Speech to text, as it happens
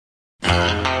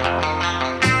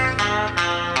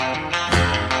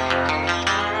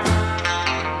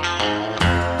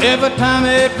Every time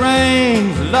it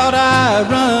rains, Lord, I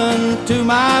run to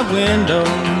my window.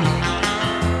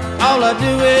 All I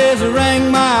do is wring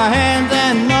my hands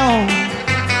and moan.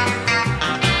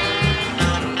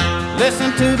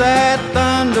 Listen to that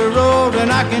thunder roar,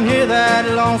 and I can hear that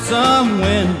lonesome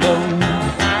wind blow.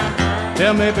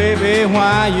 Tell me, baby,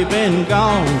 why you been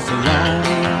gone so long?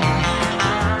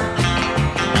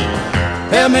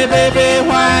 Tell me, baby,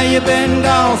 why you been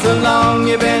gone so long?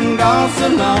 You been gone so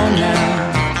long now.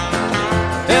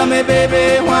 Tell me,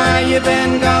 baby, why you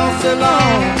been gone so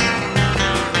long?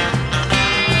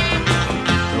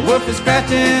 The wolf is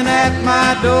scratching at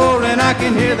my door, and I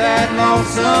can hear that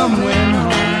lonesome wind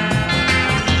horn.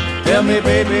 Tell me,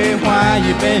 baby, why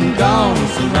you been gone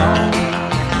so long?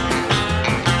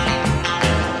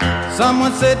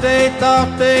 Someone said they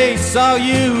thought they saw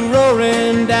you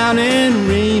roaring down in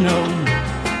Reno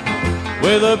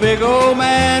with a big old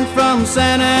man from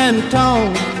San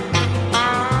Antone.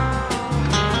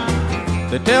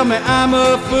 They tell me I'm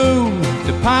a fool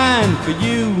to pine for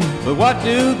you, but what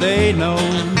do they know?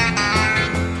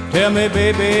 Tell me,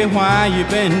 baby, why you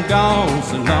been gone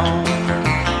so long?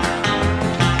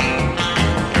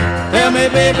 Tell me,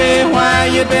 baby, why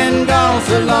you been gone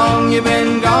so long? You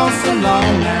been gone so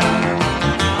long now.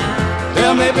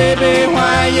 Tell me, baby,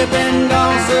 why you been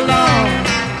gone so long?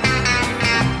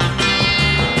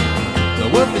 The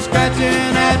wolf is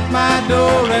scratching at my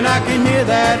door, and I can hear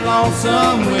that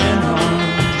lonesome wind horn.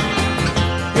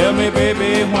 Tell me,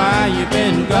 baby, why you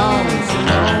been gone so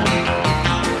long?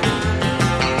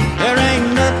 There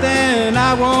ain't nothing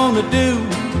I wanna do.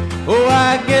 Oh,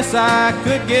 I guess I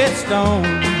could get stoned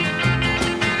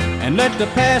and let the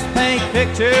past paint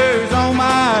pictures on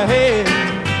my head.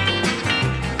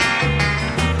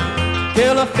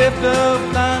 Kill a fifth of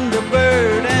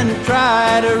Thunderbird and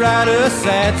try to write a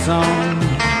sad song.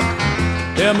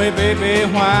 Tell me, baby,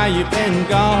 why you been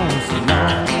gone so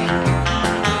long?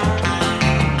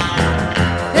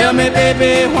 Tell me,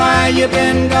 baby, why you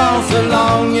been gone so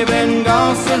long? You been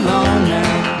gone so long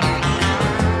now.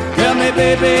 Tell me,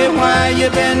 baby, why you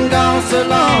been gone so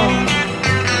long?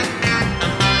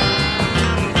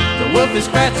 The wolf is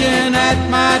scratching at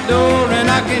my door, and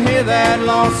I can hear that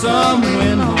lonesome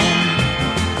wind horn.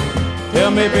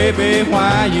 Tell me, baby,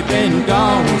 why you been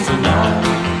gone so long?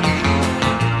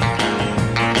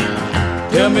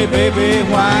 Tell me, baby,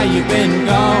 why you been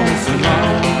gone so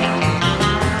long?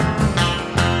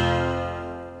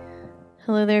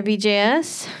 Hello there,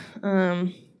 VJS.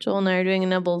 Joel and I are doing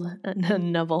another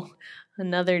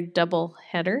double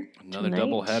header. Another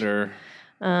double header.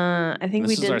 I think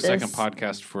this is our second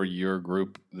podcast for your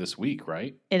group this week,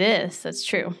 right? It is. That's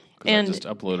true. And I just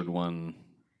uploaded one.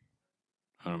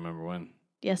 I don't remember when.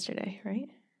 Yesterday, right?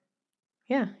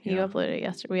 Yeah, you uploaded it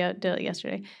yesterday. We did it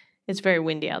yesterday. It's very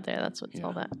windy out there. That's what's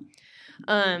all that.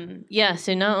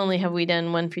 So not only have we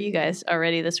done one for you guys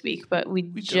already this week, but we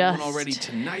just done one already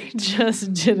tonight.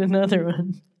 Just did another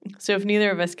one. So if neither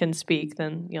of us can speak,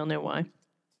 then you'll know why.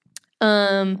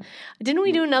 Didn't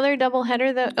we do another double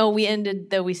header though? Oh,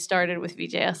 we started with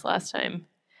VJS last time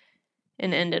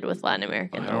and ended with Latin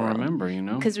America. I don't remember,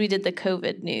 because we did the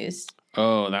COVID news.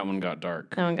 Oh, that one got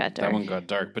dark. That one got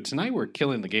dark. But tonight we're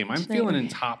killing the game. I'm feeling in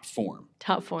top form.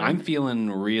 I'm feeling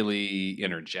really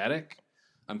energetic.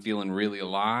 I'm feeling really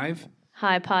alive.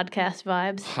 High podcast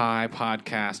vibes.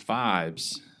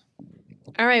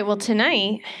 All right. Well,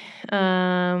 tonight,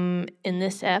 in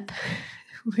this ep,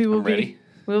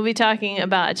 we'll be talking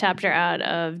about a chapter out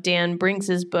of Dan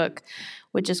Brinks' book,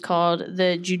 which is called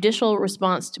The Judicial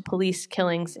Response to Police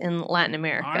Killings in Latin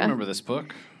America. I remember this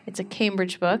book. It's a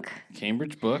Cambridge book.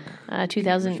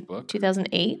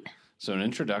 2008. So an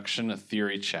introduction, a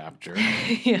theory chapter.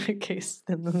 Three case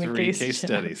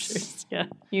studies. Yeah,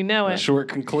 you know it. A short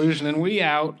conclusion, and we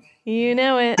out. You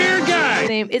know it. Dear guy!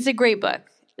 It's a great book.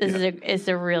 It's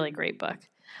a really great book.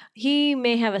 He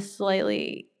may have a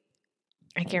slightly,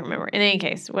 I can't remember. In any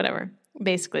case, whatever.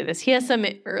 Basically he has some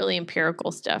early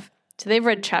empirical stuff. So they've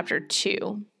read chapter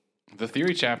 2. The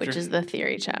theory chapter. Which is the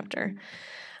theory chapter.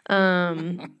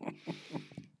 But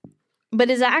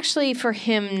is actually for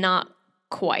him not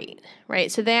quite,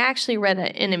 right? So they actually read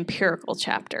an empirical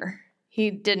chapter.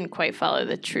 He didn't quite follow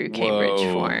the true Cambridge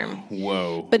form.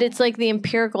 Whoa. But it's like the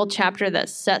empirical chapter that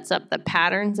sets up the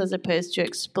patterns as opposed to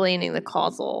explaining the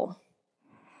causal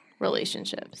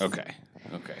relationships. Okay.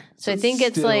 So I think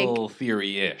it's like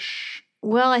theory-ish.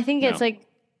 Well, I think it's like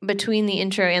between the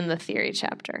intro and the theory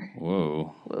chapter.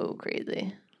 Whoa,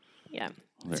 crazy. Yeah.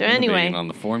 So anyway, on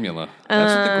the formula.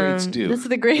 That's what the greats do. That's what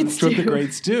the greats do. That's what the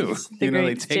greats do.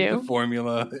 They take the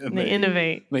formula and they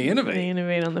innovate. They innovate. They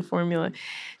innovate on the formula.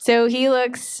 So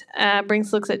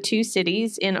Brinks looks at 2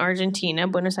 cities in Argentina,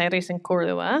 Buenos Aires and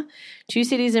Cordoba, 2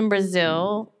 cities in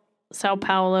Brazil, Sao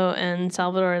Paulo and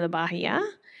Salvador de Bahia,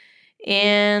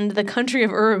 and the country of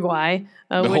Uruguay.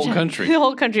 The whole country. The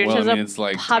whole country. Well, it's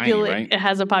like tiny, right? It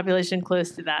has a population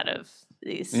close to that of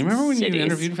these. You remember when cities. you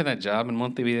interviewed for that job in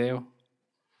Montevideo?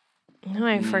 No,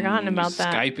 I've forgotten about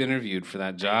that. Skype interviewed for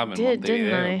that job in Montevideo.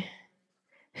 Didn't I?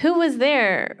 Who was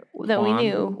there that we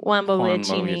knew? Juan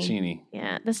Bogliacini.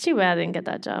 Yeah, that's too bad I didn't get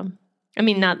that job. I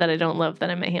mean, not that I don't love that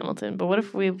I'm at Hamilton, but what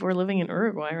if we were living in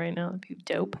Uruguay right now? That'd be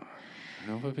dope.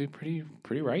 That would be pretty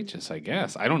righteous, I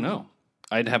guess. I don't know.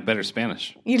 I'd have better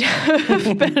Spanish. You'd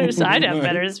have better. I'd have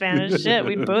better Spanish. Shit,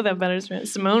 we'd both have better Spanish.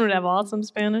 Simone would have awesome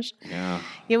Spanish. Yeah.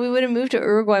 Yeah, we would have moved to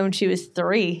Uruguay when she was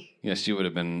 3. Yeah, she would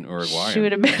have been Uruguayan. She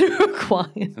would have been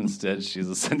Uruguayan. Instead, she's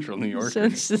a Central New Yorker.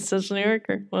 She's a Central New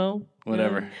Yorker. Well,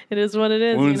 whatever. Yeah, it is what it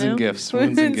is. Wounds and gifts.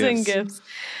 Wounds and gifts.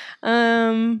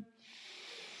 All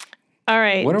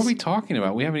right. What are we talking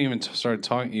about? We haven't even started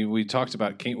talking. We've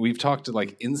talked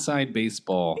like inside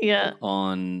baseball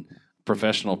on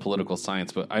professional political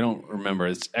science, but I don't remember.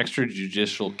 It's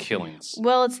extrajudicial killings.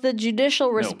 Well, it's the judicial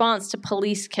response to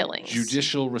police killings.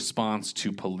 Judicial response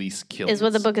to police killings is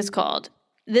what the book is called.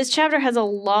 This chapter has a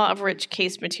lot of rich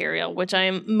case material, which I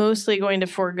am mostly going to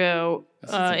forego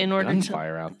in order to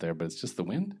gunfire out there, but it's just the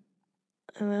wind.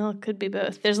 Well, it could be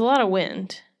both. There's a lot of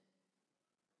wind.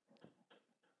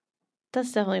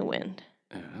 That's definitely wind.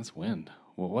 Yeah, that's wind.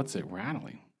 Well, what's it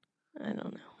rattling? I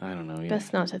don't know. Either.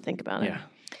 Best not to think about it. Yeah.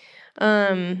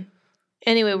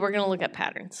 Anyway, we're going to look at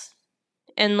patterns.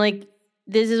 And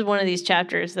this is one of these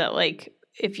chapters that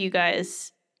if you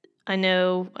guys, I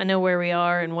know where we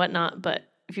are and whatnot, but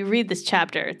if you read this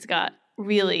chapter, it's got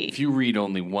really. If you read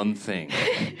only one thing.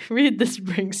 Read this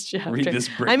Brinks chapter.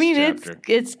 chapter.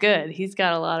 It's good. He's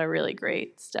got a lot of really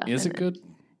great stuff. Is it good?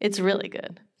 It's really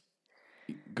good.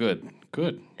 Good.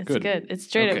 It's good. It's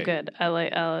straight up good. I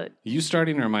like. You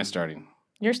starting or am I starting?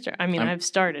 You're I've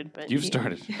started, but you've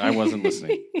started. I wasn't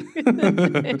listening.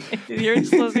 You're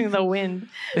just listening to the wind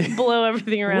blow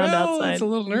everything around outside. It's a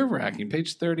little nerve-wracking.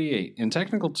 Page 38. In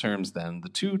technical terms, then, the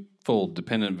twofold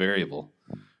dependent variable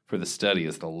for the study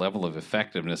is the level of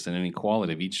effectiveness and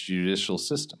inequality of each judicial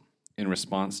system in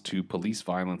response to police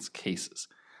violence cases.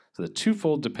 So the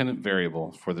twofold dependent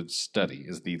variable for the study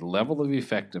is the level of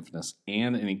effectiveness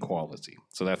and inequality.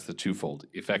 So that's the twofold,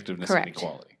 effectiveness and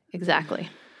inequality. Exactly.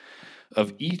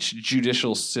 Of each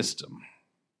judicial system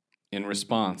in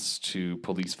response to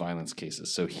police violence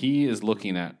cases. So he is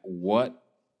looking at what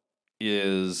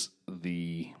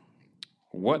independent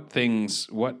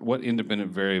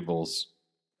variables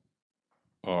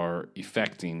are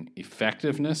affecting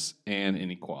effectiveness and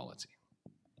inequality.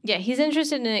 Yeah, he's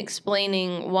interested in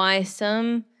explaining why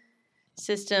some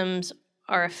systems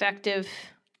are effective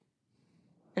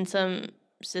and some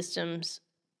systems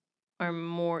are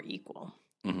more equal.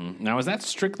 Mm-hmm. Now, is that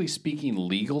strictly speaking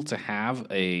legal to have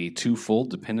a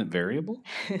twofold dependent variable?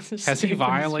 Has he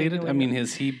violated? I mean,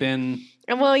 has he been?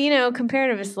 Well,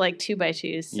 comparative is like 2 by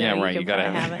 2s. So yeah, right. You got to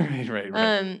have it.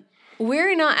 Right.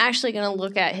 We're not actually going to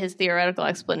look at his theoretical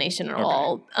explanation at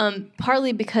all,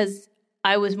 partly because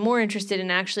I was more interested in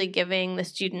actually giving the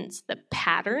students the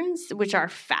patterns, which are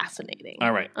fascinating.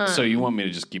 All right. So you want me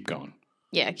to just keep going?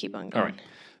 Yeah, keep on going. All right.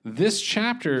 This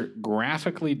chapter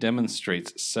graphically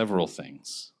demonstrates several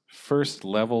things. First,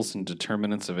 levels and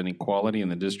determinants of inequality in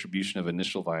the distribution of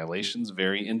initial violations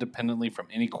vary independently from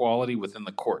inequality within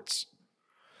the courts.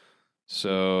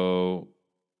 So,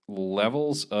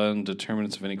 levels and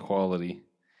determinants of inequality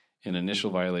in initial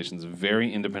violations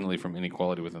vary independently from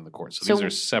inequality within the courts. So these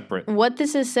are separate. What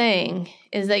this is saying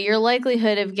is that your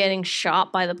likelihood of getting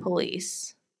shot by the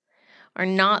police are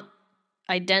not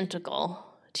identical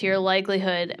to your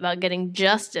likelihood about getting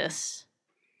justice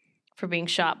for being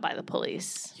shot by the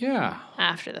police. Yeah.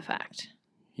 After the fact.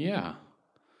 Yeah.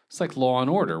 It's like Law and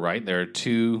Order, right? There are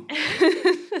two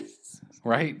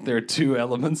right? There are two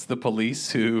elements, the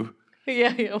police who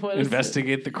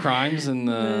investigate the crimes and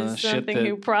the shit that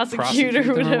who prosecute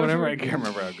or whatever. I can't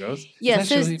remember how it goes. Yeah,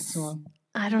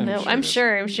 I don't know. I'm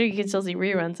sure you can still see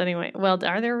reruns anyway. Well,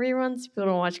 are there reruns? People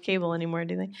don't watch cable anymore,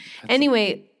 do they?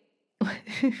 Anyway.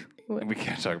 We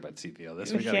can't talk about CPL.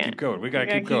 We got to keep going. We got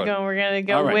to keep going. We're going to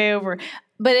go way over.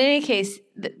 But in any case,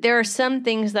 there are some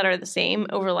things that are the same,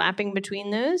 overlapping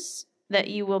between those that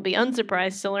you will be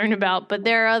unsurprised to learn about. But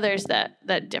there are others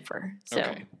that differ. So.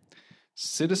 Okay.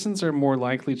 Citizens are more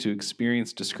likely to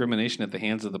experience discrimination at the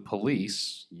hands of the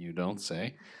police, you don't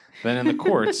say, than in the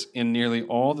courts in nearly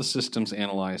all the systems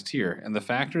analyzed here, and the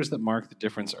factors that mark the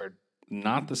difference are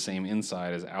not the same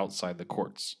inside as outside the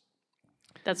courts.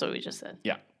 That's what we just said.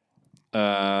 Yeah.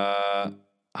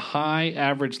 High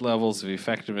average levels of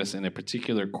effectiveness in a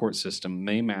particular court system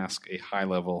may mask a high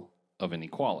level of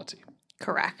inequality.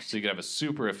 Correct. So you could have a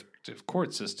super effective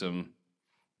court system,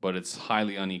 but it's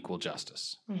highly unequal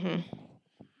justice. Mm-hmm.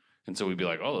 And so we'd be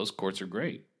like, oh, those courts are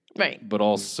great. Right. But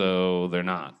also they're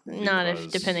not. Not if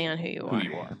depending on who you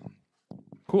are.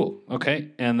 Cool.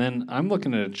 Okay. And then I'm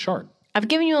looking at a chart. I've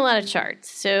given you a lot of charts.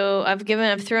 So I've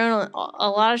thrown a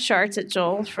lot of charts at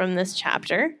Joel from this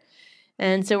chapter.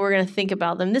 And so we're going to think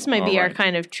about them. This might be our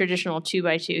kind of traditional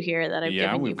 2x2 here that I've given you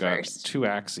first. Yeah, we've got 2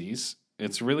 axes.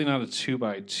 It's really not a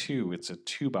 2x2. It's a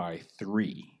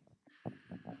 2x3.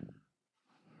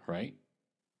 Right?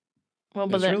 Well,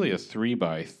 but it's really a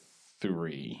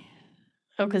 3x3.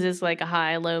 Oh, because it's like a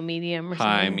high, low, medium or something?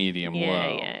 High, medium, low.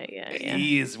 Yeah.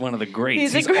 He is one of the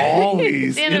greats. He's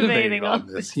always innovating on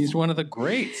this. He's one of the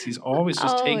greats. He's always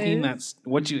just taking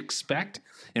what you expect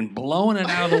and blowing it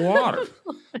out of the water.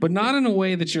 But not in a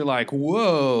way that you're like,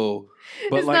 whoa.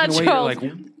 But it's like in a way you're like,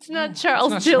 it's not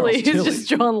Charles Tilley who's just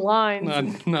drawn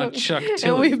lines. Not Chuck Tilley.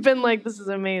 And we've been like, this is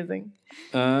amazing.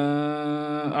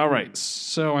 All right.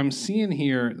 So I'm seeing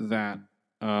here that...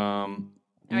 all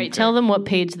right, tell them what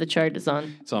page the chart is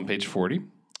on. It's on page 40.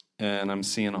 And I'm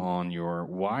seeing on your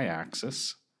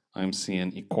y-axis, I'm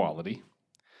seeing equality.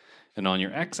 And on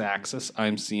your x-axis,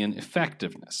 I'm seeing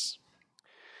effectiveness.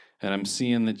 And I'm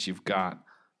seeing that you've got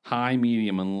high,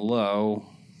 medium, and low,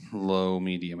 low,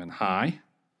 medium, and high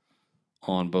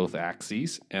on both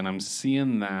axes. And I'm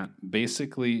seeing that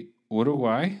basically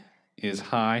Uruguay is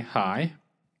high, high.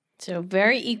 So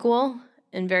very equal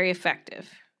and very effective.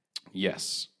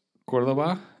 Yes.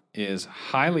 Cordoba is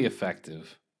highly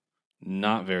effective,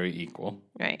 not very equal.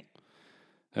 Right.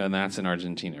 And that's in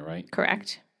Argentina, right?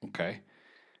 Correct. Okay.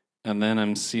 And then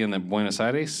I'm seeing that Buenos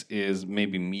Aires is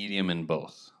maybe medium in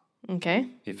both. Okay.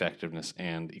 Effectiveness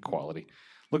and equality.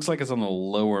 Looks like it's on the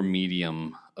lower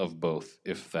medium of both,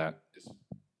 if that is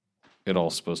at all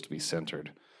supposed to be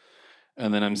centered.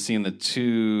 And then I'm seeing the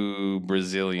 2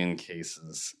 Brazilian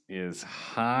cases is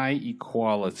high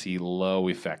equality, low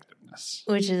effectiveness.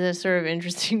 Which is a sort of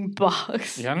interesting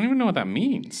box. Yeah, I don't even know what that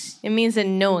means. It means that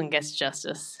no one gets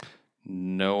justice.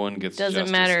 No one gets justice.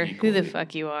 Doesn't matter equally. who the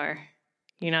fuck you are.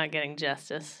 You're not getting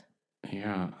justice.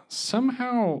 Yeah.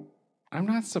 Somehow, I'm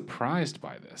not surprised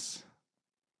by this.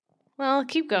 Well,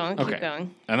 keep going. Keep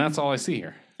going. And that's all I see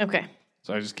here. Okay.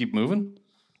 So I just keep moving?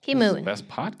 Keep moving. This is the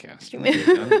best podcast.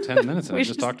 We're done in 10 minutes and I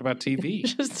just talked about TV.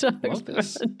 Just talked Love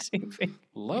this. about TV.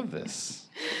 Love this.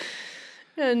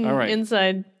 And all right.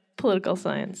 Inside political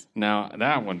science. Now,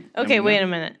 that one. Okay, wait a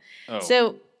minute. Oh.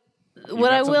 So,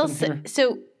 what I will say.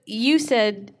 So, you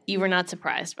said you were not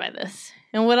surprised by this.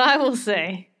 And what I will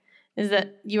say is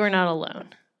that you are not alone,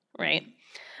 right?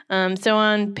 So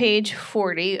on page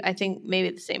 40, I think maybe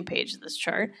the same page as this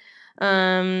chart,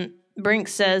 Brink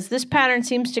says, this pattern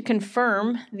seems to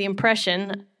confirm the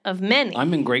impression of many.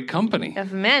 I'm in great company.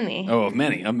 Of many. Oh, of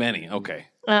many. Of many. Okay.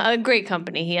 A great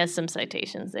company. He has some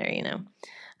citations there, you know.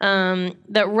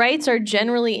 That rights are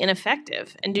generally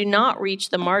ineffective and do not reach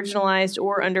the marginalized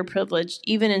or underprivileged,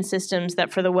 even in systems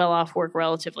that for the well-off work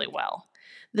relatively well.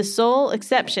 The sole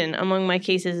exception among my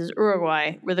cases is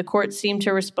Uruguay, where the courts seem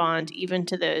to respond even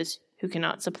to those who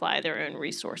cannot supply their own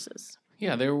resources.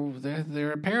 Yeah,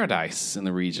 they're a paradise in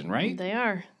the region, right? They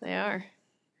are.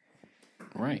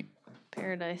 Right.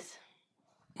 Paradise.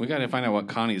 We got to find out what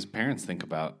Connie's parents think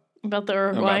about the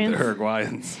Uruguayans. About the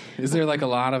Uruguayans. Is there like a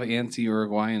lot of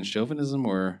anti-Uruguayan chauvinism,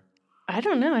 or? I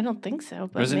don't know. I don't think so.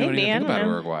 But does anyone think about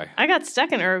Uruguay? I got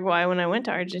stuck in Uruguay when I went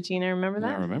to Argentina. Remember that?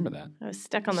 Yeah, I remember that. I was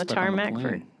stuck on the tarmac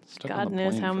for God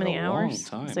knows how many hours.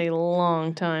 It's a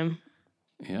long time.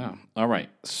 Yeah. All right.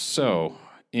 So,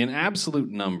 in absolute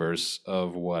numbers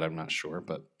of what, I'm not sure,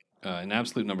 but in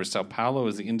absolute numbers, Sao Paulo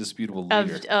is the indisputable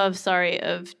leader.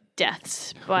 Of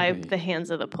deaths by the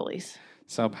hands of the police.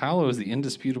 Sao Paulo is the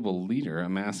indisputable leader,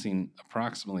 amassing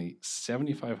approximately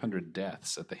 7,500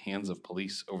 deaths at the hands of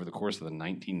police over the course of the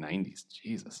 1990s.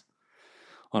 Jesus.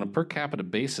 On a per capita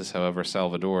basis, however,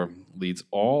 Salvador leads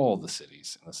all the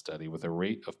cities in the study with a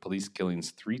rate of police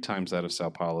killings 3 times that of Sao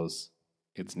Paulo's,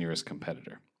 its nearest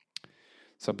competitor.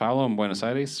 Sao Paulo and Buenos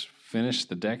Aires finished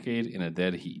the decade in a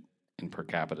dead heat in per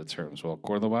capita terms, while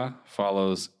Córdoba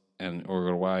follows and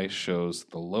Uruguay shows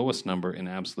the lowest number in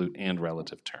absolute and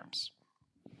relative terms.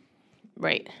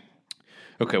 Right.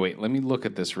 Okay, wait, let me look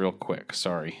at this real quick.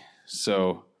 Sorry.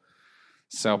 So,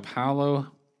 Sao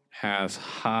Paulo has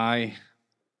high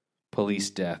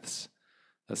police deaths.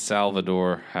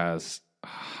 Salvador has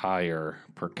higher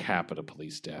per capita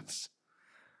police deaths.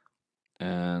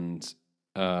 And,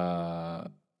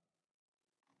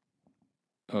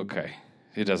 okay,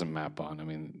 it doesn't map on. I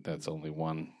mean, that's only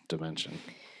one dimension.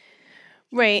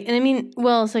 Right. And I mean,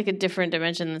 well, it's like a different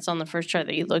dimension that's on the first chart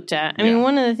that you looked at. I mean,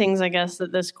 one of the things, I guess,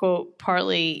 that this quote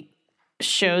partly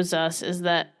shows us is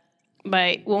that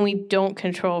when we don't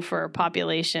control for a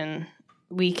population,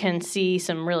 we can see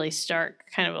some really stark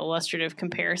kind of illustrative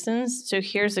comparisons. So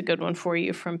here's a good one for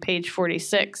you from page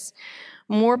 46.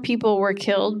 More people were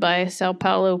killed by Sao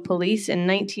Paulo police in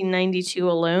 1992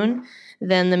 alone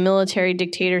than the military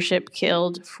dictatorship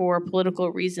killed for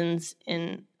political reasons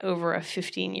in over a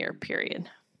 15-year period.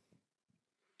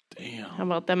 Damn. How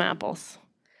about them apples?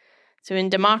 So in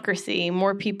democracy,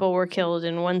 more people were killed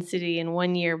in one city in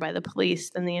 1 year by the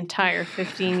police than the entire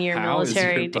 15-year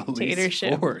military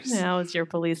dictatorship. How is your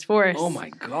police force? Oh, my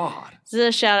God. This is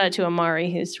a shout-out to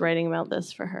Amari, who's writing about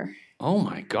this for her. Oh,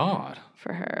 my God.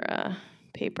 For her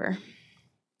paper.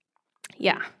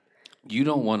 Yeah. You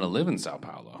don't want to live in Sao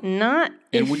Paulo. Not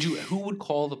and who would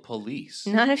call the police?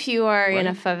 Not if you are in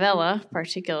a favela,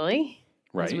 particularly.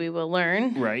 Right. As we will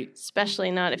learn. Right. Especially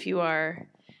not if you are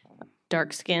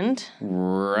dark-skinned.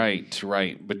 Right.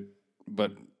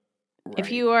 But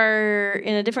if you are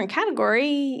in a different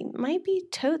category, might be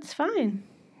totes fine.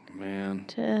 Man.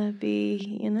 To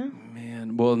be,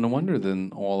 Man. Well, no wonder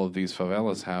then all of these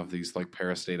favelas have these like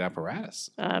parastate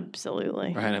apparatus.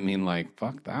 Absolutely. Right. I mean, like,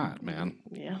 fuck that, man.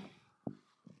 Yeah.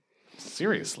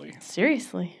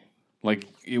 Seriously. Like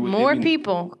more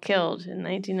people killed in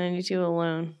 1992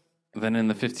 alone than in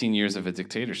the 15 years of a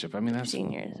dictatorship. I mean, that's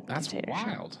 15 years. That's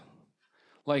wild.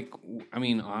 Like, I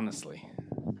mean, honestly.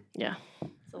 Yeah,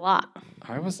 it's a lot.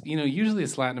 I was, usually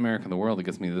it's Latin America in the world that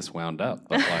gets me this wound up,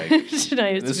 but like this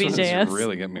one's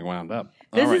really getting me wound up.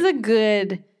 This is a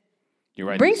good. You're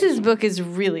right. Brinks' book is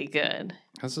really good.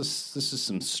 This is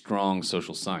some strong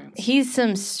social science. He's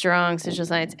some strong social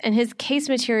science. And his case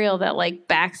material that like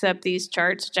backs up these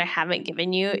charts, which I haven't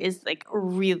given you, is like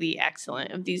really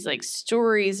excellent. Of these like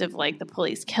stories of like the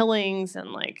police killings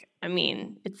and like, I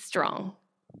mean, it's strong.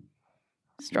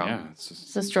 Yeah,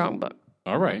 it's a strong book.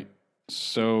 All right.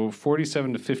 So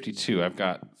 47 to 52, I've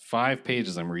got 5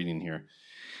 pages I'm reading here.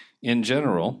 In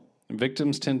general,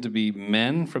 victims tend to be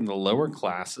men from the lower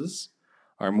classes,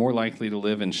 are more likely to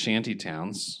live in shanty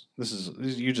towns.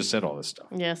 You just said all this stuff.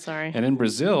 Yeah, sorry. And in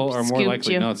Brazil are more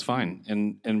likely. You. No, it's fine.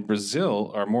 In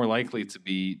Brazil are more likely to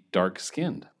be dark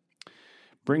skinned.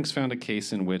 Brinks found a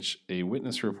case in which a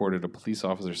witness reported a police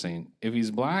officer saying, "If he's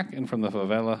black and from the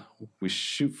favela, we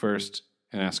shoot first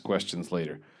and ask questions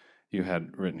later." You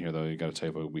had written here though. You got a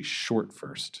typo. We short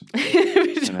first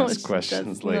and ask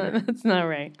questions later. That's not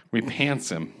right. We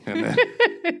pants him and then.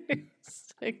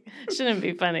 Shouldn't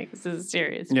be funny because this is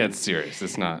serious. Yeah, it's serious.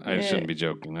 It's not. I shouldn't be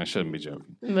joking.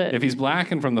 But if he's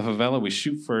black and from the favela, we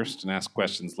shoot first and ask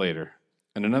questions later.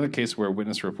 And another case where a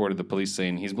witness reported the police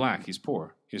saying, "He's black, he's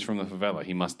poor, he's from the favela,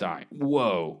 he must die."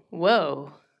 Whoa.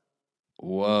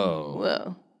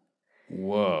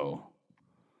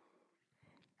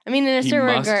 I mean, in a certain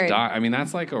regard. He must die. I mean,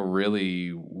 that's like a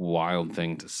really wild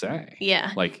thing to say.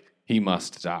 Yeah. Like, he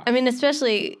must die. I mean,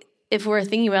 especially if we're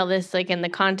thinking about this like in the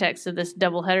context of this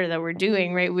doubleheader that we're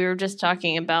doing, right? We were just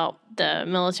talking about the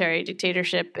military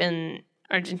dictatorship in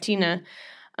Argentina.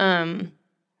 And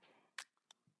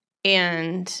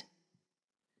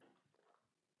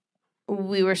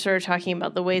we were sort of talking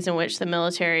about the ways in which the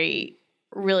military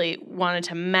really wanted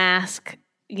to mask.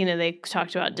 They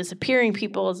talked about disappearing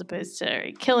people as opposed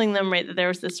to killing them, right? That there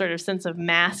was this sort of sense of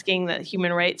masking that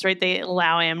human rights, right? They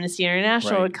allow Amnesty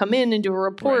International to come in and do a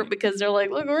report because they're like,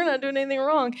 look, we're not doing anything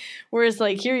wrong. Whereas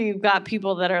like here you've got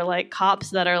people that are like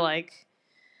cops that are like,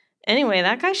 anyway,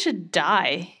 that guy should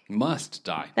die. Must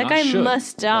die. That guy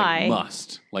must die. Like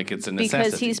must. Like it's a necessity.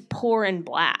 Because he's poor and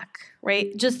black,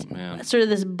 right? Just sort of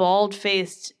this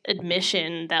bald-faced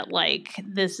admission that like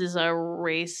this is a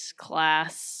race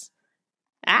class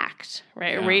act,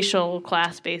 right? Yeah. A racial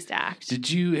class-based act. So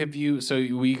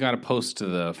we got to post to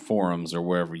the forums or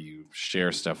wherever you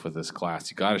share stuff with this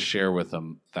class. You got to share with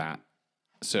them that.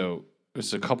 So it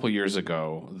was a couple years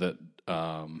ago that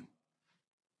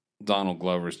Donald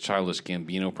Glover's Childish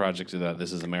Gambino project did that.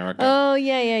 This Is America. Oh,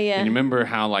 yeah. And you remember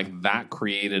how like that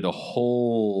created a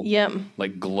whole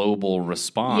like global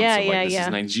response. Yeah, of, like, this is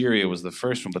Nigeria was the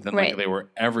first one, but then like they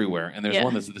were everywhere. And there's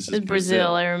one that's this is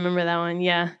Brazil. I remember that one.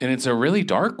 Yeah. And it's a really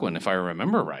dark one, if I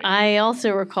remember right. I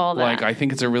also recall that. Like I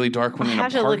think it's a really dark one in a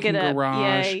parking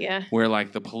garage. Yeah. Where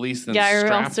like the police then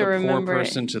strap the poor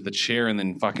person to the chair and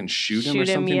then fucking shoot him or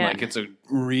something. Like it's a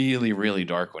really, really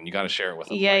dark one. You got to share it with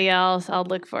them. Yeah. I'll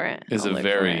look for it.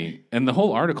 And the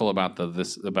whole article about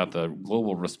the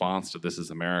global response to This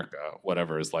Is America,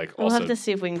 whatever, is like. We'll also have to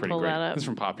see if we can pull great. that up. It's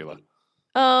from Popula.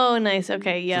 Oh, nice.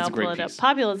 Okay, yeah, It's I'll pull it piece.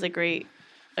 up. Popula is a great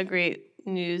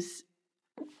news.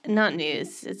 Not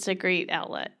news. It's a great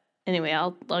outlet. Anyway,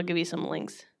 I'll give you some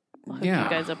links. I'll hook you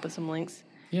guys up with some links.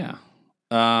 Yeah.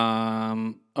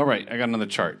 All right. I got another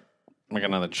chart.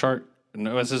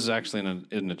 No, this is actually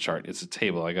in a chart. It's a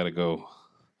table. I got to go.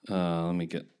 Let me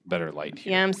get better light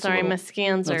here. Yeah, I'm sorry. My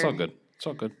scans are. It's all good. It's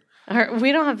all good.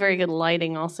 We don't have very good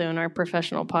lighting also in our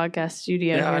professional podcast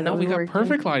studio. Yeah, I know. We got working.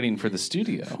 perfect lighting for the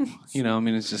studio. I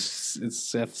mean, it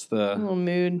sets the... A little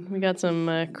mood. We got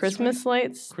some Christmas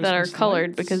lights that are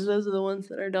colored because those are the ones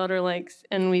that our daughter likes.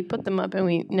 And we put them up and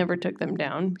we never took them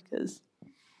down because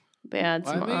they add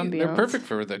some ambiance. They're perfect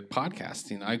for the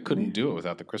podcasting. I couldn't do it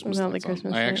without the Christmas lights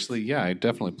on. I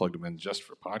definitely plugged them in just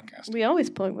for podcasting. We always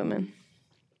plug them in.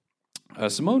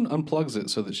 Simone unplugs it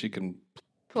so that she can...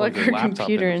 plug her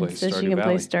computer in so she can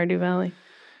play Stardew Valley.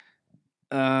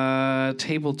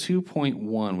 Table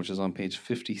 2.1, which is on page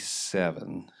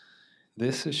 57.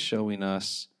 This is showing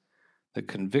us the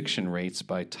conviction rates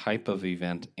by type of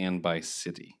event and by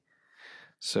city.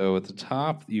 So at the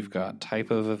top, you've got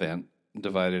type of event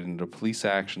divided into police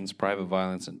actions, private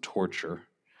violence, and torture.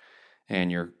 And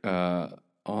you're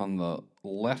on the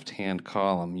left-hand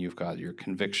column, you've got your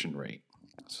conviction rate.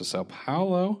 So Sao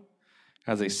Paulo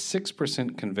has a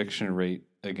 6% conviction rate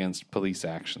against police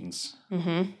actions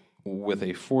with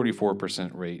a 44%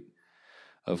 rate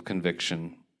of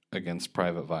conviction against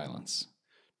private violence.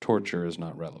 Torture is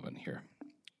not relevant here.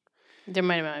 There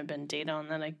might have been data on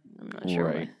that. I'm not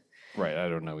sure. Right. I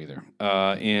don't know either.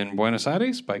 In Buenos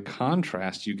Aires, by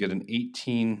contrast, you get an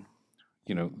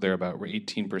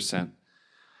 18%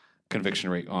 conviction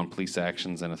rate on police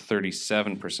actions and a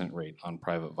 37% rate on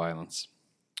private violence.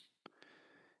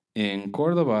 In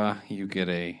Cordoba, you get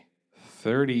a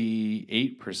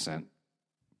 38%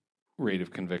 rate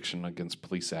of conviction against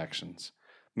police actions.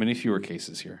 Many fewer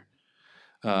cases here.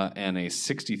 And a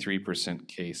 63%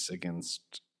 case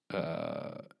against,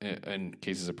 in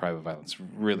cases of private violence.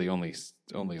 Really only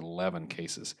 11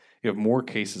 cases. You have more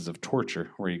cases of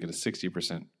torture where you get a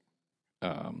 60%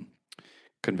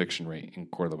 conviction rate in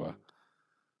Cordoba.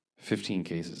 15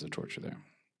 cases of torture there.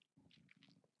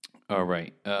 All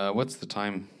right. What's the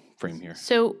time frame here?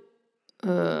 So,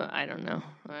 I don't know.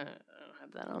 I don't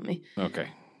have that on me. Okay.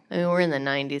 I mean, we're in the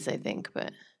 90s, I think,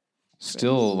 but...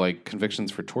 Still, like,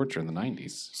 convictions for torture in the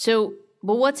 90s. So,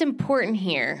 but what's important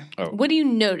here? Oh. What do you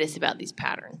notice about these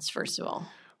patterns, first of all?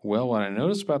 Well, what I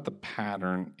notice about the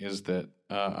pattern is that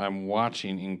I'm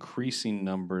watching increasing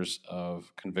numbers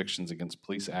of convictions against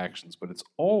police actions, but it's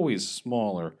always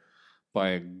smaller by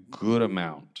a good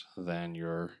amount than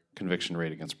your conviction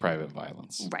rate against private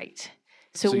violence. Right.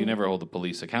 So you never hold the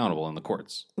police accountable in the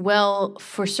courts. Well,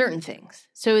 for certain things.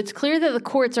 So it's clear that the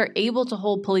courts are able to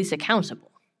hold police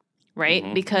accountable, right?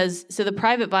 Mm-hmm. Because, so the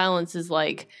private violence is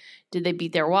like, did they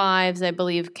beat their wives, I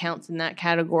believe, counts in that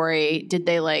category. Did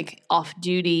they, like,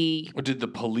 off-duty? Or did the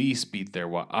police beat their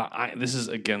wives? This is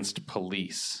against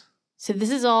police. So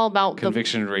this is all about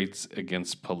conviction rates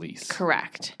against police.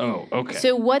 Correct. Oh, okay.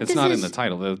 So what it's not in the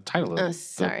title. The title of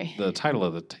the title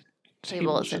of the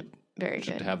table isn't very good.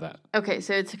 Should have that. Okay,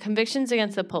 so it's convictions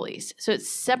against the police. So it's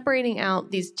separating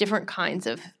out these different kinds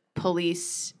of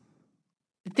police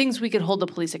things we could hold the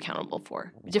police accountable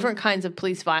for. Different kinds of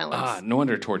police violence. No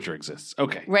wonder torture exists.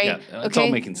 Okay. Right? Yeah, it's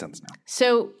all making sense now.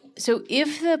 So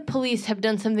if the police have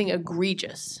done something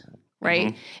egregious, right?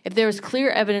 Mm-hmm. If there's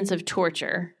clear evidence of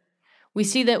torture, we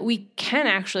see that we can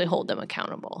actually hold them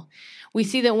accountable. We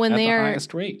see that when at they are... At the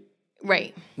highest rate.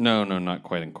 Right. No, not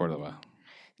quite in Cordoba.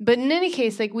 But in any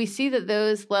case, like, we see that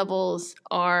those levels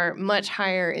are much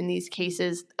higher in these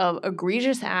cases of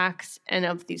egregious acts and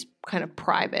of these kind of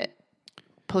private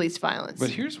police violence. But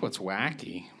here's what's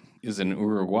wacky, is in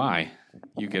Uruguay,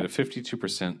 you get a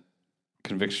 52%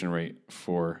 conviction rate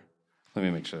for, let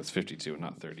me make sure that's 52,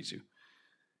 not 32.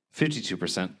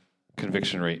 52%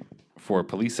 conviction rate for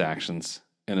police actions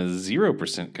and a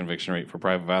 0% conviction rate for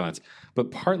private violence.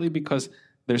 But partly because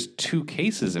there's 2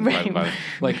 cases in private violence.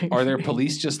 Like, are there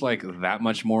police just, like, that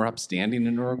much more upstanding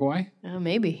in Uruguay?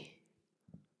 Maybe.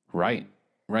 Right.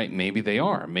 Maybe they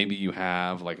are. Maybe you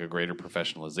have, like, a greater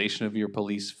professionalization of your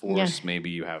police force. Yeah. Maybe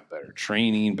you have better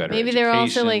training, better education. They're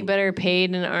also, like, better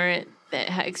paid and aren't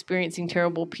experiencing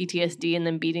terrible PTSD and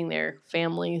then beating their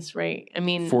families, right? I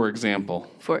mean... For example.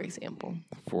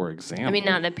 I mean,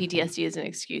 not that PTSD is an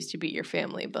excuse to beat your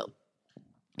family, but...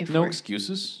 No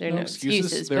excuses. There are no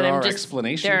excuses. There are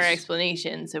explanations. There are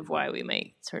explanations of why we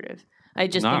might sort of I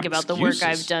just Not think about the excuses. work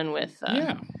I've done with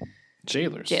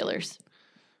Jailers.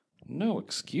 No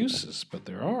excuses, but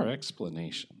there are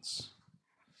explanations.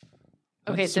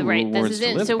 Okay, That's so some right, this words is to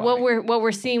it. live So by. what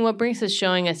we're seeing, what Brinks is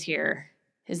showing us here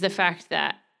is the fact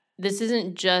that this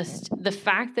isn't just the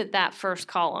fact that that first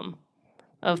column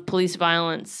of police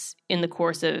violence in the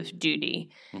course of duty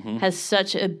has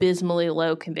such abysmally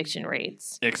low conviction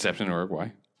rates, Except in Uruguay.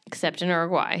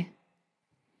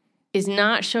 is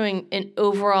not showing an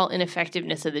overall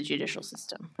ineffectiveness of the judicial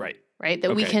system. Right?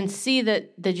 That we can see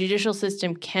that the judicial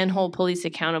system can hold police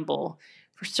accountable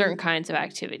for certain kinds of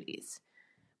activities,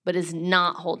 but is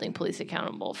not holding police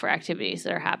accountable for activities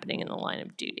that are happening in the line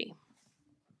of duty.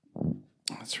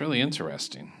 That's really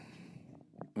interesting.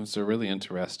 It's a really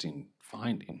interesting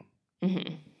finding.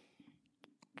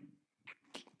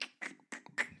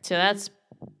 So that's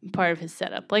part of his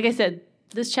setup. Like I said,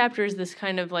 this chapter is this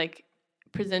kind of like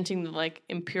presenting the like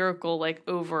empirical, like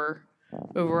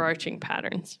overarching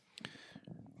patterns.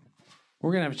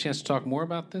 We're going to have a chance to talk more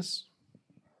about this?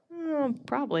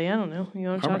 Probably. I don't know. You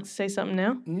want to say something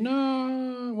now?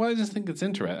 No. Well, I just think it's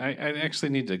interesting. I actually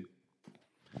need to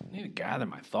gather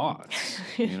my thoughts.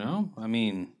 You know? I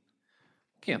mean,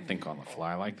 can't think on the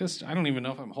fly like this. I don't even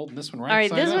know if I'm holding this one right. All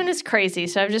right, this up. one is crazy.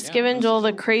 So I've just given Joel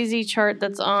the crazy chart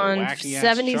that's on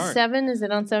 77. Is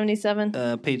it on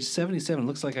 77? Page 77.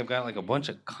 Looks like I've got like a bunch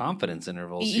of confidence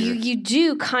intervals here. You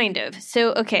do kind of.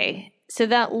 So okay. So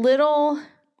that little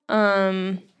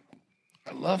I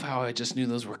love how I just knew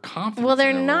those were confidence well, they're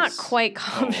intervals. not quite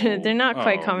confident. They're not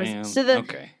quite confident.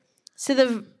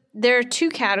 Man. There are two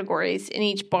categories in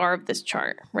each bar of this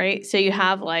chart, right? So you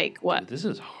have like what? This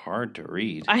is hard to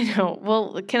read. I know.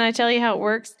 Well, can I tell you how it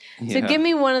works? Yeah. So give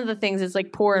me one of the things. It's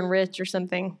like poor and rich or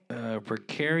something.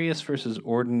 Precarious versus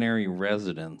ordinary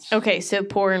residents. Okay, so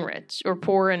poor and rich or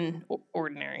poor and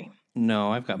ordinary.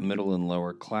 No, I've got middle and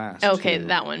lower class. Okay, too.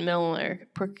 that one, middle or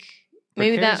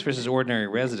Maybe maybe that versus ordinary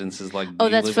residence is like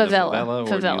that's you live favela. in a favela or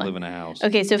Favela. do you live in a house?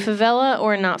 Okay, so favela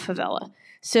or not favela.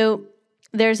 So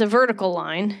there's a vertical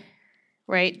line,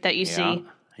 right, that you see,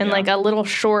 and like a little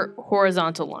short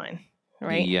horizontal line,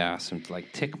 right? Yeah, some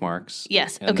like tick marks.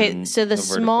 Yes. and Okay, then so the a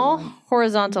vertical small line.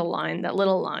 horizontal line, that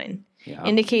little line,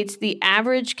 indicates the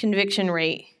average conviction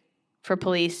rate for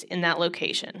police in that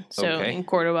location. So in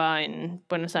Cordoba and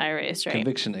Buenos Aires, right?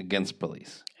 Conviction against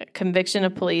police. Conviction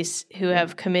of police who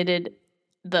have committed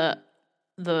the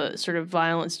sort of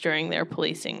violence during their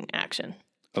policing action.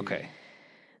 Okay.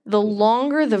 The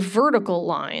longer the vertical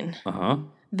line,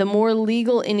 the more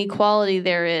legal inequality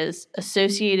there is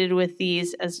associated with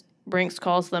these, as Brinks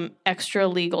calls them, extra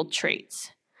legal traits.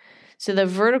 So the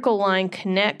vertical line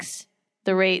connects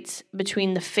the rates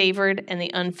between the favored and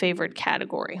the unfavored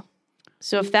category.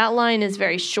 So if that line is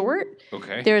very short,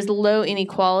 there's low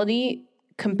inequality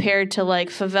compared to like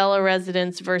favela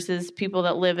residents versus people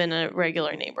that live in a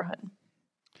regular neighborhood.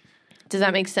 Does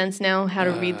that make sense now, how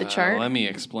to read the chart? Let me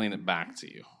explain it back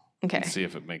to you. Okay. And see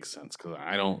if it makes sense, because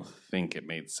I don't think it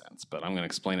made sense. But I'm going to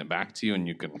explain it back to you, and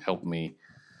you can help me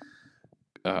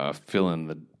fill in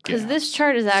the gaps. Because this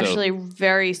chart is actually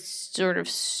very sort of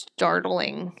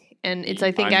startling, and it's,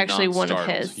 I think, I'm actually not one startled.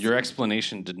 of his. Your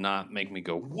explanation did not make me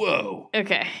go, whoa.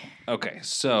 Okay. Okay,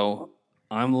 so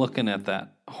I'm looking at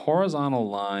that horizontal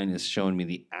line is showing me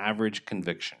the average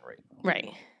conviction rate.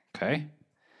 Right. Okay?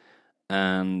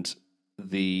 And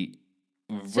the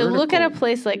So look at a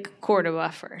place like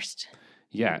Cordoba first.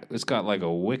 Yeah, it's got like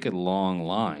a wicked long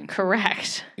line.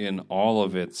 Correct. In all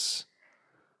of its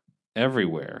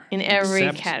everywhere. In every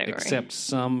category. Except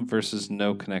some versus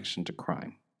no connection to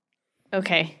crime.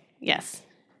 Okay, yes.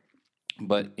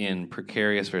 But in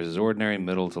precarious versus ordinary,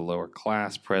 middle to lower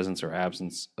class, presence or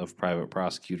absence of private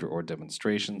prosecutor or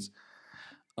demonstrations,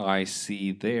 I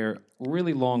see there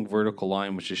really long vertical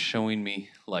line, which is showing me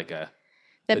like a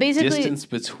distance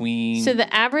between. So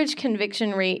the average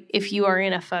conviction rate, if you are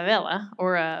in a favela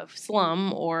or a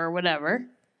slum or whatever,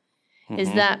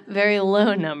 is that very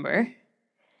low number.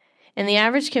 And the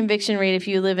average conviction rate, if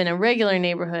you live in a regular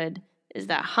neighborhood, is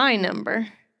that high number.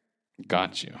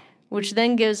 Got you. Which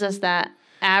then gives us that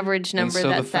average number, and so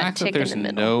that's that tick in the middle. The fact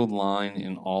that there's no line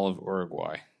in all of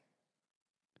Uruguay.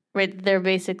 Right, they're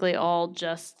basically all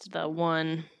just the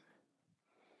one.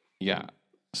 Yeah,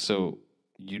 so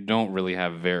you don't really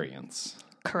have variance.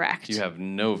 Correct. You have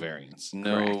no variance,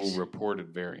 no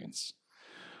reported variance.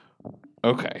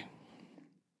 Okay.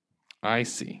 I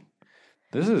see.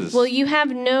 This is... Well, you have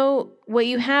what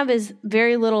you have is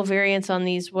very little variance on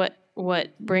these, what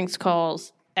Brinks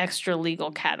calls extra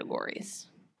legal categories.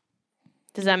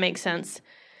 Does that make sense?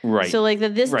 Right. So like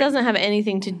this doesn't have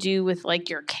anything to do with like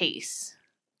your case.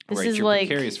 This is your like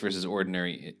precarious versus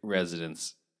ordinary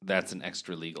residents That's an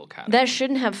extra legal category. That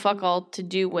shouldn't have fuck all to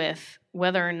do with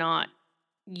whether or not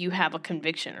you have a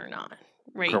conviction or not,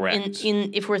 right? Correct.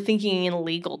 If we're thinking in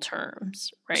legal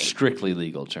terms, right? Strictly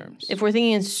legal terms. If we're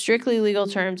thinking in strictly legal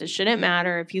terms, it shouldn't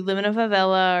matter if you live in a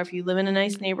favela or if you live in a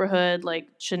nice neighborhood. Like,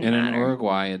 shouldn't matter. In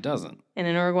Uruguay, it doesn't. And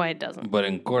in Uruguay, it doesn't. But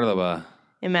in Cordoba,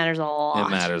 it matters a lot. It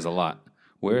matters a lot.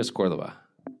 Where is Cordoba?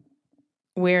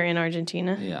 Where in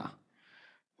Argentina? Yeah.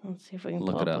 Let's see if we can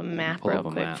Look pull it up up. a map Pull real up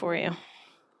a quick map. for you.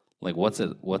 Like, what's it?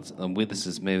 This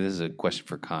is a question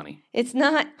for Connie. It's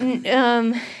not.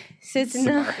 So it's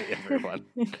not. Sorry, everyone.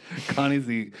 Connie's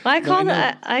the. Well,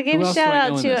 I gave Who a else do shout I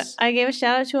know out in to this? I gave a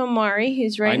shout out to Amari,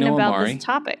 who's writing know about Amari. this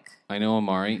topic. I know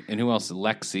Amari, and who else?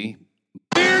 Lexi.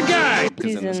 Weird guy. Because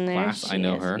She's in this in there. class, I She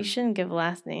know is. her. You shouldn't give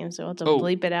last names, so we'll have to Oh.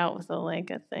 bleep it out with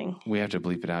a thing. We have to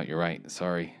bleep it out. You're right.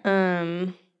 Sorry.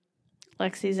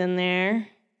 Lexi's in there.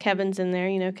 Kevin's in there.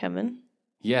 You know Kevin.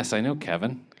 Yes, I know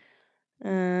Kevin.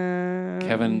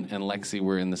 Kevin and Lexi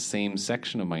were in the same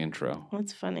section of my intro,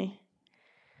 That's funny.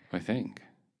 I think.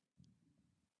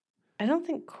 I don't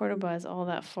think Cordoba is all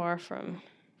that far from.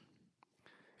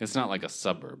 It's not like a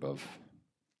suburb of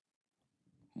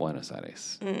Buenos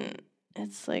Aires.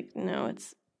 It's like no,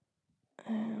 it's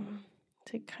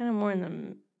like kind of more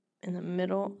in the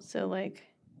middle. So like,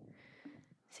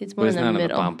 see, it's more But it's in not the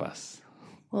middle. in the Pampas.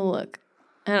 Well, look,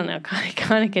 I don't know.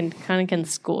 Connie can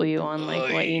school you on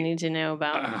like what you need to know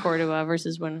about Cordoba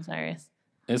versus Buenos Aires.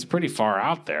 It's pretty far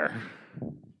out there.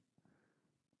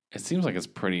 It seems like it's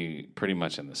pretty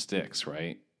much in the sticks,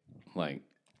 right? Like,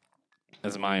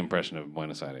 that's my impression of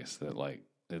Buenos Aires. That like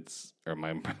it's, or my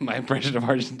impression of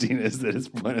Argentina is that it's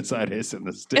Buenos Aires in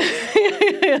the sticks.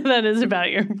 That is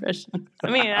about your impression. I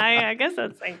mean, I guess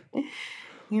that's like,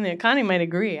 Connie might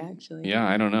agree actually. Yeah,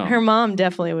 I don't know. Her mom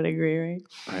definitely would agree, right?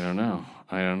 I don't know.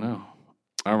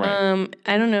 All right.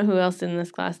 I don't know who else in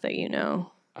this class that you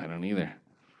know. I don't either.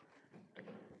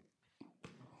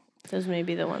 Those may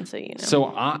be the ones that you know.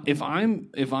 So if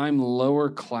I'm lower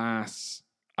class,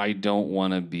 I don't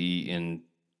want to be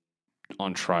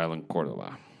on trial in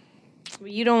Cordoba.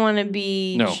 You don't want to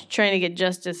be No. trying to get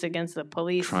justice against the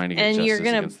police. Trying to get justice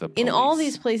against the In all police.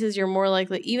 these places, you're more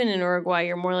likely, even in Uruguay,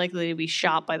 you're more likely to be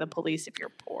shot by the police if you're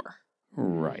poor.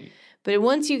 Right. But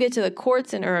once you get to the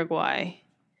courts in Uruguay,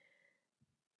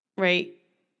 right,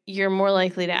 you're more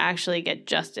likely to actually get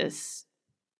justice.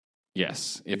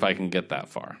 Yes, if I can get that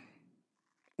far.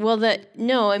 Well, I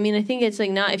think it's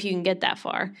like not if you can get that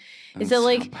far. In It's that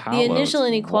like Sao the Paulo, initial it's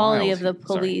inequality wild. of the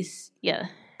Sorry. police. Yeah,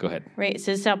 Go ahead. right.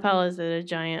 So Sao Paulo is a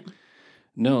giant.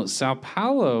 No, Sao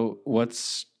Paulo, what's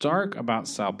stark about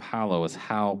Sao Paulo is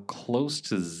how close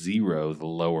to zero the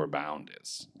lower bound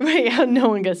is. Right, how no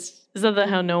one gets. Is that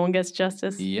how no one gets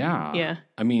justice? Yeah. Yeah.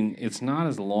 I mean, it's not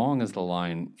as long as the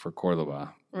line for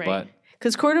Cordoba, Right. but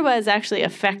Because Cordoba is actually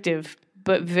effective,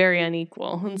 but very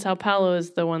unequal. And Sao Paulo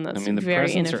is the one that's the very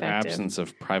presence or ineffective. absence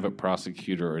of private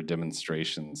prosecutor or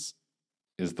demonstrations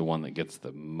is the one that gets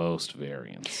the most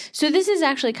variance. So this is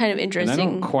actually kind of And I interesting.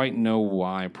 don't quite know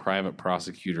why private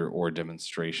prosecutor or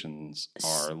demonstrations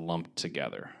are lumped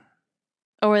together.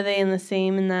 Or are they in the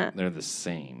same in that? They're the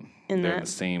same. In They're that-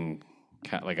 the same.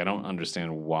 Like, I don't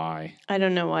understand why. I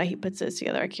don't know why he puts this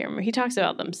together. I can't remember. He talks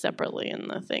about them separately in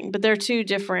the thing, but they're two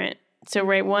different. So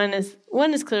right, one is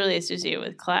clearly associated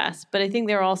with class, but I think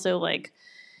they're also like,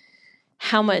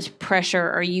 how much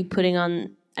pressure are you putting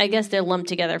on? I guess they're lumped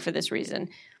together for this reason.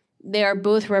 They are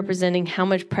both representing how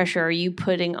much pressure are you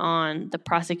putting on the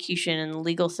prosecution and the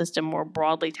legal system more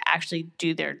broadly to actually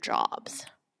do their jobs.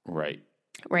 Right.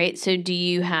 Right. So do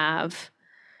you have,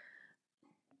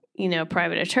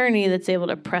 private attorney that's able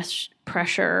to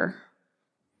pressure,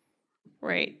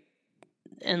 right,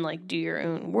 and like do your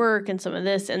own work and some of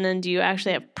this, and then do you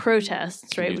actually have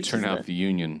protests, right? You which turn is out the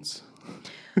unions.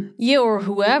 yeah, or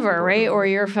whoever, right, or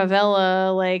your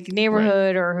favela like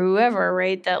neighborhood or whoever,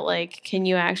 right? That like, can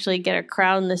you actually get a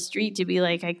crowd in the street to be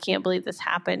like, I can't believe this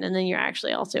happened, and then you're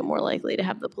actually also more likely to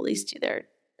have the police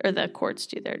or the courts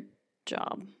do their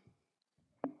job.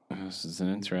 This is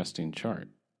an interesting chart.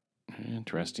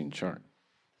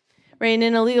 Right, and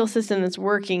in a legal system that's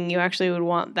working, you actually would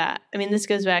want that. I mean, this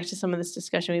goes back to some of this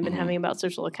discussion we've been having about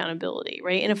social accountability,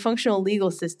 right? In a functional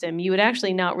legal system, you would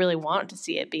actually not really want to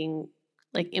see it being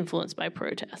like influenced by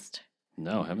protest,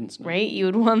 No, heavens no. right? You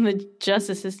would want the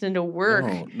justice system to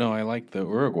work, No, I like the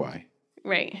Uruguay.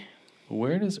 right?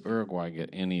 Where does Uruguay get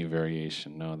any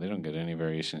variation? No, they don't get any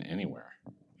variation anywhere.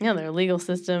 No, their legal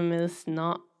system is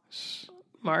not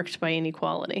marked by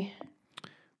inequality.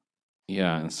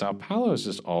 Yeah, and Sao Paulo is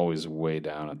just always way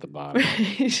down at the bottom.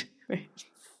 Right.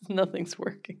 Nothing's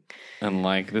working. And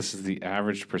like, this is the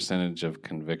average percentage of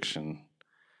conviction.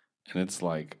 and it's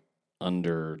like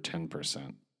under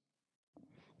 10%.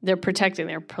 They're protecting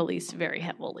their police very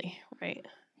heavily, right?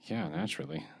 Yeah,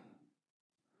 naturally.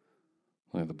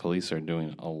 Like the police are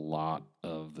doing a lot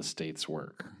of the state's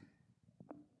work,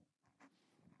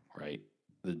 right?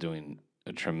 They're doing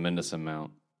a tremendous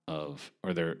amount of,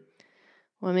 or they're...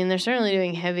 Well, I mean, they're certainly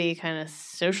doing heavy kind of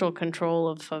social control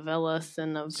of favelas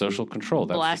and of social control.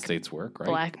 That's the state's work, right?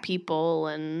 Black people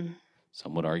and...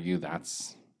 Some would argue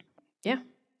that's... Yeah.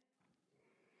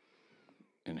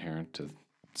 Inherent to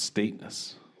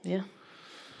stateness. Yeah.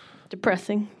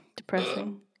 Depressing.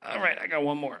 All right, I got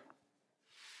one more.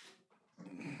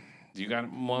 Do you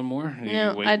got one more?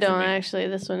 No, I don't actually.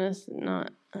 This one is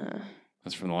not.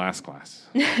 That's from the last class.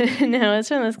 No, it's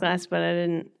from this class, but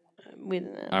we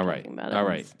didn't end up talking about it. All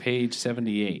right. Page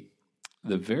 78.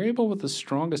 The variable with the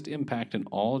strongest impact in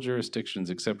all jurisdictions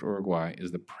except Uruguay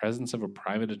is the presence of a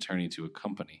private attorney to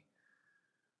accompany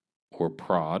or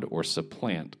prod or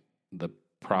supplant the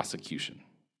prosecution,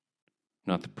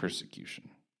 not the persecution.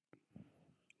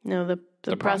 No,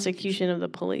 the prosecution of the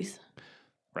police.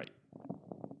 Right.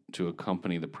 To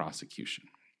accompany the prosecution.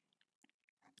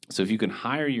 So if you can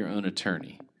hire your own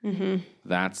attorney,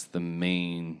 that's the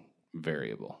main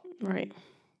variable. Right.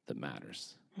 That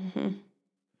matters. Mm-hmm.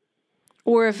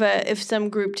 Or if some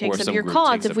group takes up your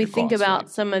cause, if we think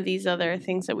about some of these other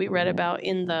things that we read about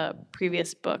in the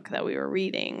previous book that we were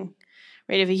reading,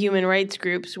 right? If a human rights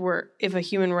group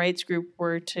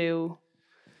were to...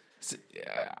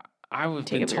 I've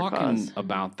been talking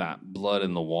about that Blood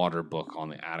in the Water book on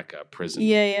the Attica prison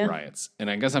riots. And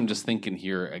I guess I'm just thinking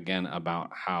here again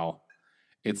about how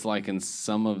it's like in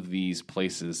some of these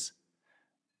places,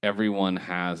 everyone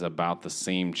has about the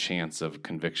same chance of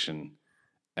conviction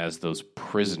as those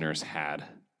prisoners had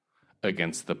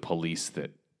against the police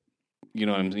that, you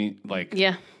know what I mean? Like,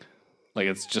 yeah. Like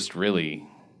it's just really,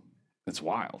 it's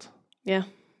wild. Yeah.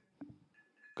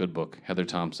 Good book. Heather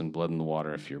Thompson, Blood in the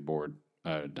Water, if you're bored.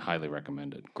 Highly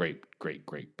recommended. Great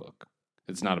book.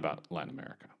 It's not about Latin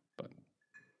America, but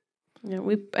yeah,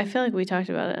 I feel like we talked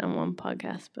about it on one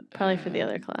podcast, but probably for the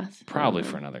other class. Probably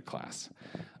for another class.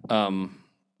 All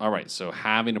right, so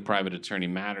having a private attorney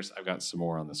matters. I've got some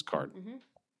more on this card. Mm-hmm.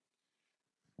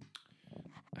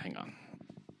 Hang on,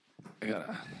 I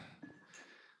gotta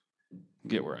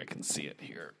get where I can see it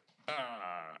here.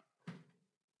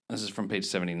 This is from page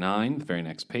 79, the very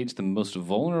next page. The most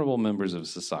vulnerable members of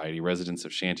society, residents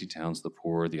of shanty towns, the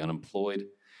poor, the unemployed,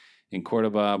 in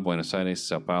Cordoba, Buenos Aires,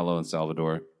 Sao Paulo, and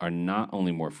Salvador, are not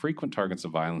only more frequent targets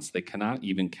of violence, they cannot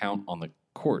even count on the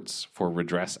courts for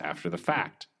redress after the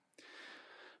fact.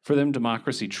 For them,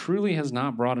 democracy truly has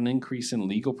not brought an increase in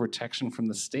legal protection from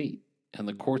the state, and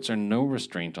the courts are no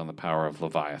restraint on the power of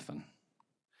Leviathan.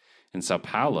 In Sao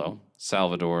Paulo,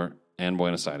 Salvador, and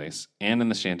Buenos Aires, and in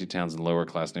the shanty towns and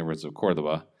lower-class neighborhoods of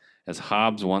Cordoba, as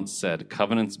Hobbes once said,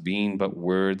 covenants being but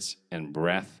words and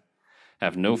breath,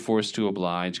 have no force to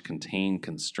oblige, contain,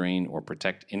 constrain, or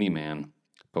protect any man,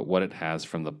 but what it has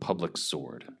from the public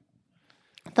sword.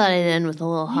 I thought I'd end with a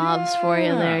little Hobbes for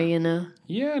you there, you know?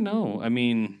 Yeah, no, I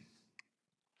mean,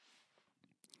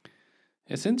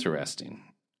 it's interesting.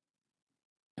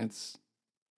 It's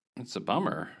a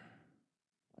bummer.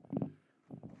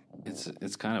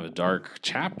 It's kind of a dark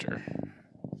chapter.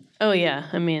 Oh, yeah.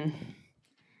 I mean,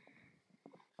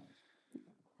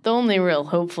 the only real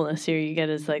hopefulness here you get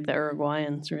is like the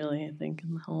Uruguayans, really, I think,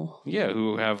 in the whole... Yeah,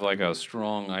 who have like a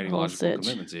strong ideological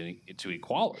commitment to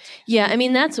equality. Yeah, I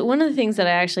mean, that's one of the things that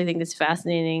I actually think is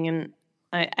fascinating, and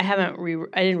I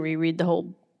didn't reread the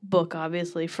whole book,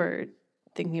 obviously, for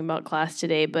thinking about class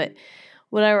today, but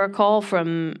what I recall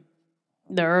from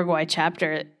the Uruguay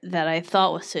chapter that I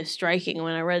thought was so striking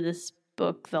when I read this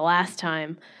book the last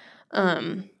time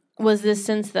was this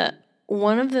sense that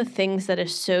one of the things that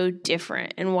is so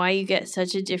different and why you get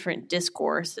such a different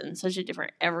discourse and such a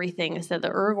different everything is that the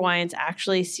Uruguayans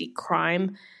actually see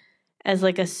crime as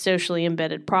like a socially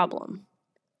embedded problem.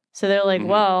 So they're like,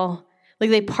 well, like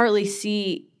they partly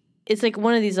see, it's like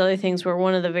one of these other things where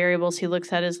one of the variables he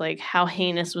looks at is like how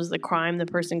heinous was the crime the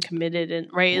person committed, and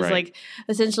it's like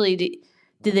essentially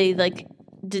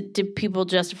did people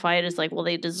justify it as like, well,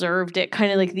 they deserved it,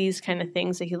 kind of like these kind of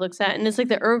things that he looks at. And it's like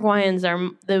the Uruguayans are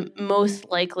the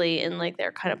most likely in like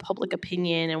their kind of public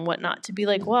opinion and whatnot to be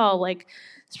like, well, like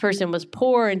this person was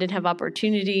poor and didn't have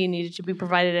opportunity and needed to be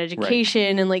provided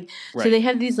education. And like, so they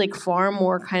have these like far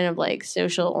more kind of like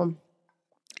social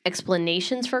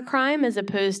explanations for crime as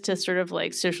opposed to sort of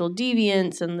like social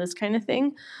deviance and this kind of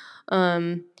thing,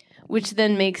 which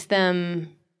then makes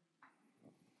them...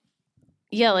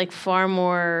 Yeah, like far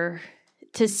more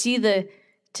to see the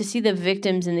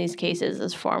victims in these cases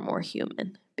as far more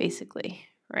human, basically,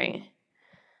 right?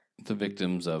 The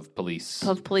victims of police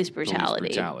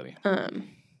brutality.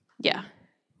 Yeah.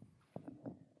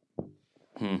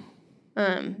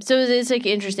 So it's like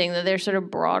interesting that there's sort of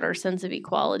broader sense of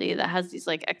equality that has these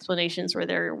like explanations where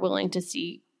they're willing to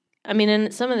see. I mean,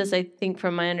 and some of this, I think,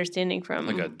 from my understanding from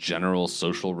like a general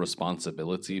social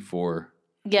responsibility for.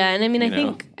 Yeah, and I mean,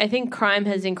 I think crime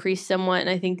has increased somewhat, and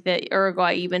I think that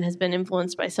Uruguay even has been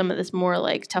influenced by some of this more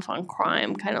like tough on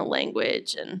crime kind of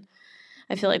language, and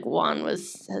I feel like Juan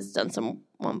Bogliacini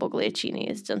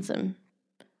has done some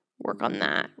work on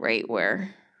that, right?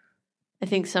 Where I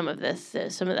think some of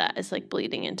that is like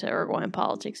bleeding into Uruguayan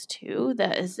politics too,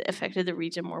 that has affected the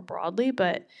region more broadly,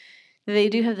 but they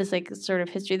do have this like sort of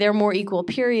history. They're more equal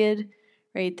period.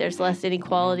 Right, there's less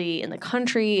inequality in the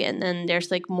country, and then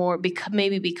there's like more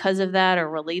maybe because of that, or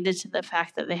related to the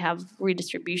fact that they have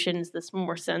redistribution. Is this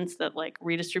more sense that like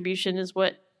redistribution is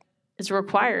what is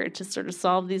required to sort of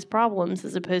solve these problems,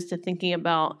 as opposed to thinking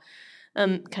about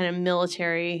kind of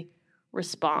military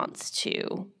response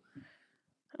to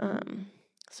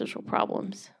social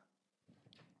problems.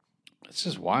 It's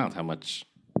just wild how much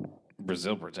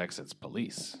Brazil protects its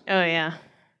police. Oh yeah.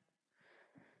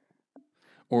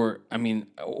 Or I mean,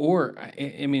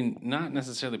 not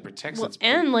necessarily protects its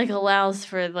and like allows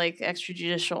for like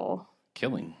extrajudicial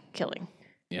killing.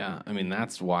 Yeah, I mean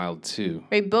that's wild too.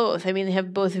 Right, both. I mean, they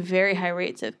have both very high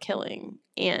rates of killing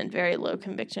and very low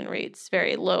conviction rates,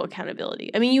 very low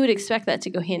accountability. I mean, you would expect that to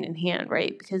go hand in hand,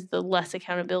 right? Because the less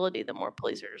accountability, the more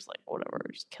police are just like, whatever,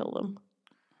 just kill them.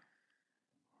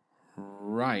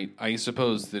 Right. I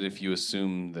suppose that if you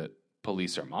assume that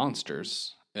police are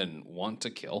monsters and want to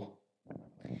kill.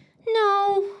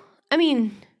 No. I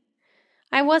mean,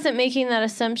 I wasn't making that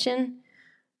assumption,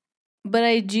 but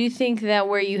I do think that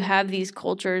where you have these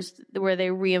cultures where they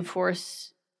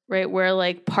reinforce, right, where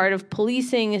like part of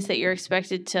policing is that you're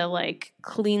expected to like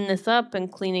clean this up,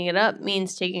 and cleaning it up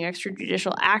means taking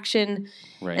extrajudicial action.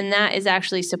 Right. And that is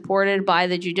actually supported by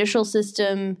the judicial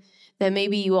system that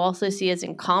maybe you also see as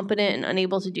incompetent and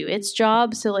unable to do its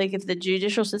job. So like if the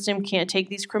judicial system can't take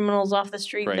these criminals off the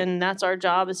street, right, then that's our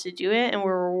job, is to do it, and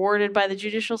we're rewarded by the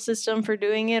judicial system for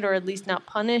doing it, or at least not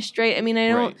punished, right? I mean, I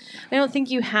don't think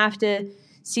you have to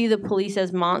see the police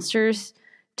as monsters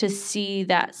to see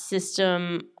that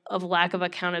system of lack of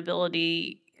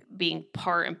accountability being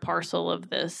part and parcel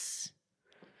of this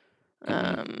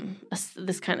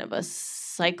this kind of a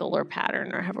cycle or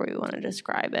pattern, or however we want to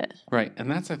describe it. Right. And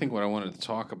that's, I think, what I wanted to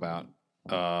talk about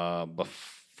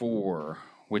before,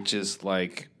 which is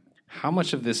like how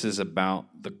much of this is about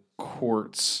the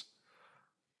courts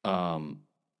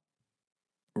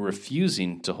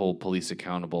refusing to hold police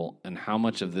accountable, and how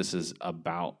much of this is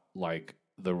about like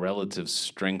the relative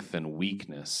strength and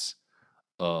weakness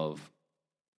of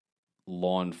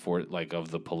law enforcement, like of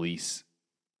the police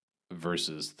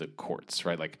versus the courts,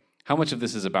 right? Like how much of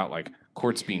this is about like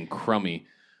courts being crummy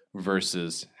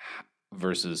versus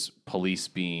police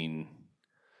being,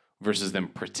 versus them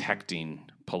protecting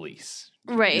police.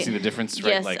 Right. You see the difference,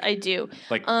 right? Yes, like, I do.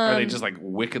 Like, are they just like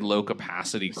wicked low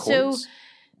capacity courts? So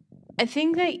I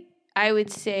think that I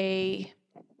would say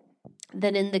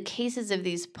that in the cases of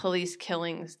these police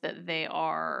killings that they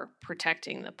are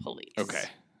protecting the police. Okay.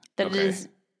 That it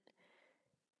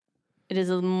is,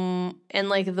 and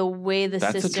like the way the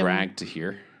system. That's a drag to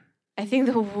hear. I think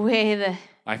the way that.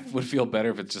 I would feel better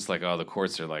if it's just like, oh, the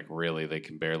courts are like really, they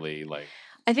can barely like.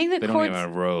 I think they courts. Don't even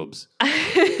have robes.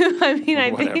 I mean,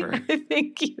 I think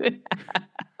you have.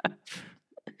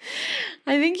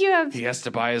 I think you have. He has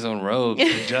to buy his own robes.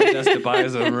 The judge has to buy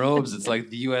his own robes. It's like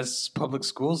the U.S. public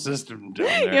school system down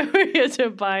there. Yeah, he has to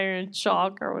buy her in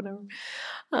chalk or whatever.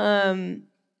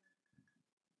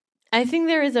 I think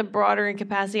there is a broader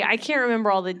incapacity. I can't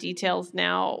remember all the details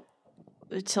now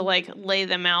to like lay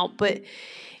them out, but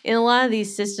in a lot of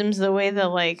these systems, the way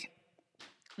that like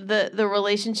the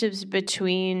relationships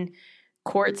between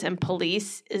courts and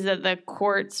police is that the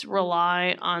courts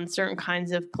rely on certain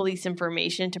kinds of police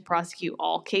information to prosecute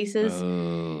all cases,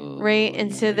 right?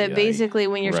 And so that basically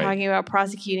when you're talking about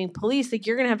prosecuting police, like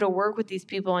you're going to have to work with these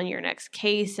people on your next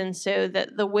case. And so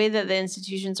that the way that the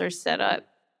institutions are set up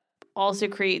also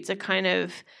creates a kind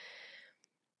of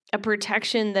a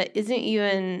protection that isn't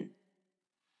even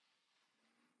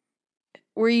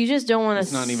where you just don't want to.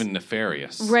 It's not even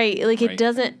nefarious. Right. Like it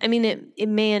doesn't, I mean, it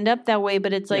may end up that way,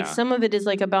 but it's like some of it is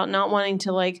like about not wanting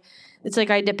to like, it's like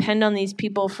I depend on these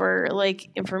people for like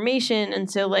information.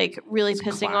 And so like really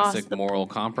pissing off. Classic moral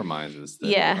compromises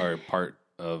that are part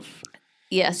of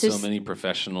so many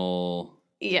professional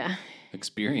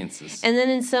experiences. And then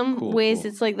in some ways,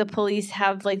 cool. it's like the police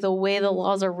have like the way the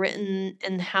laws are written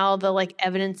and how the like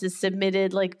evidence is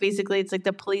submitted. Like basically, it's like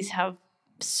the police have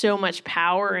so much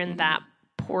power in that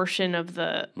portion of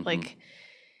the like,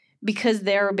 because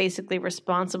they're basically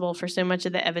responsible for so much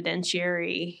of the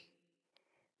evidentiary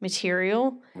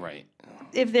material. Right.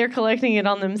 If they're collecting it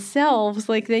on themselves,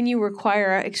 like then you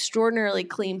require an extraordinarily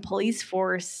clean police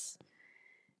force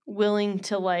willing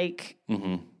to like.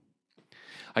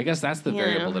 I guess that's the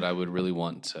variable that I would really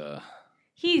want to.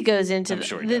 He goes into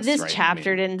this chapter,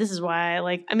 right? and this is why I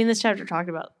like. I mean, this chapter talked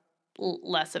about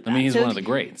less of that. I mean, he's one of the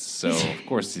greats, so of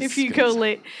course. If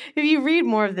you read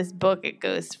more of this book, it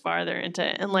goes farther into.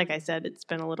 And like I said, it's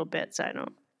been a little bit, so I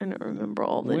don't remember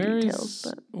all the details.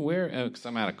 Because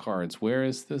I'm out of cards. Where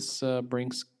is this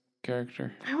Brinks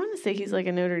character? I want to say he's like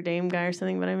a Notre Dame guy or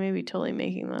something, but I may be totally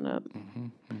making that up.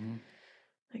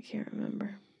 I can't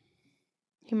remember.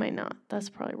 He might not. That's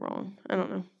probably wrong. I don't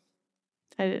know.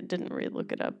 I didn't really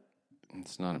look it up.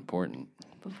 It's not important.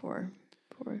 Before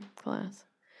class.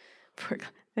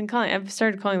 I've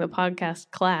started calling the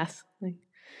podcast Class.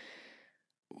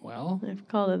 Well, I've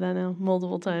called it that now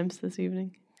multiple times this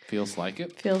evening. Feels like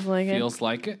it. Feels like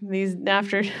it. These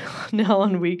after now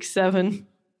on week 7.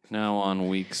 Now on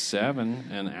week 7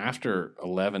 and after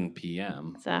 11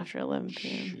 p.m. It's after 11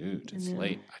 p.m. Shoot, it's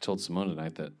late. I told Simone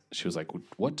tonight that she was like,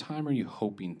 "What time are you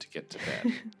hoping to get to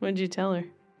bed?" What'd you tell her?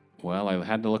 Well, I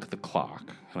had to look at the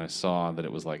clock, and I saw that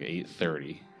it was like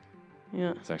 8:30.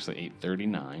 Yeah. It's actually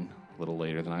 8:39, a little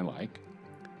later than I like.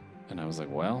 And I was like,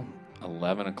 well,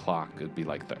 11 o'clock would be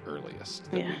like the earliest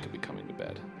that we could be coming to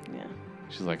bed. Yeah.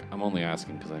 She's like, I'm only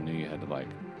asking because I knew you had to like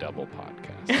double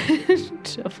podcast.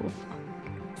 Double podcast.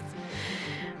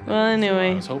 Well, anyway.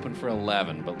 So I was hoping for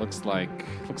 11, but looks like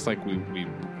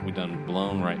we done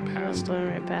blown right past it. Blown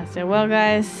right past it. Well,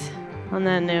 guys, on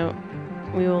that note,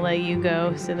 we will let you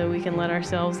go so that we can let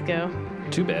ourselves go.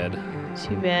 To bed.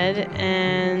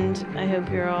 And I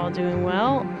hope you're all doing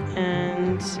well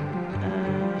and stay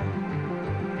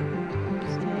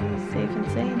safe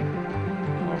and sane.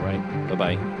 All right.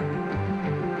 Bye-bye.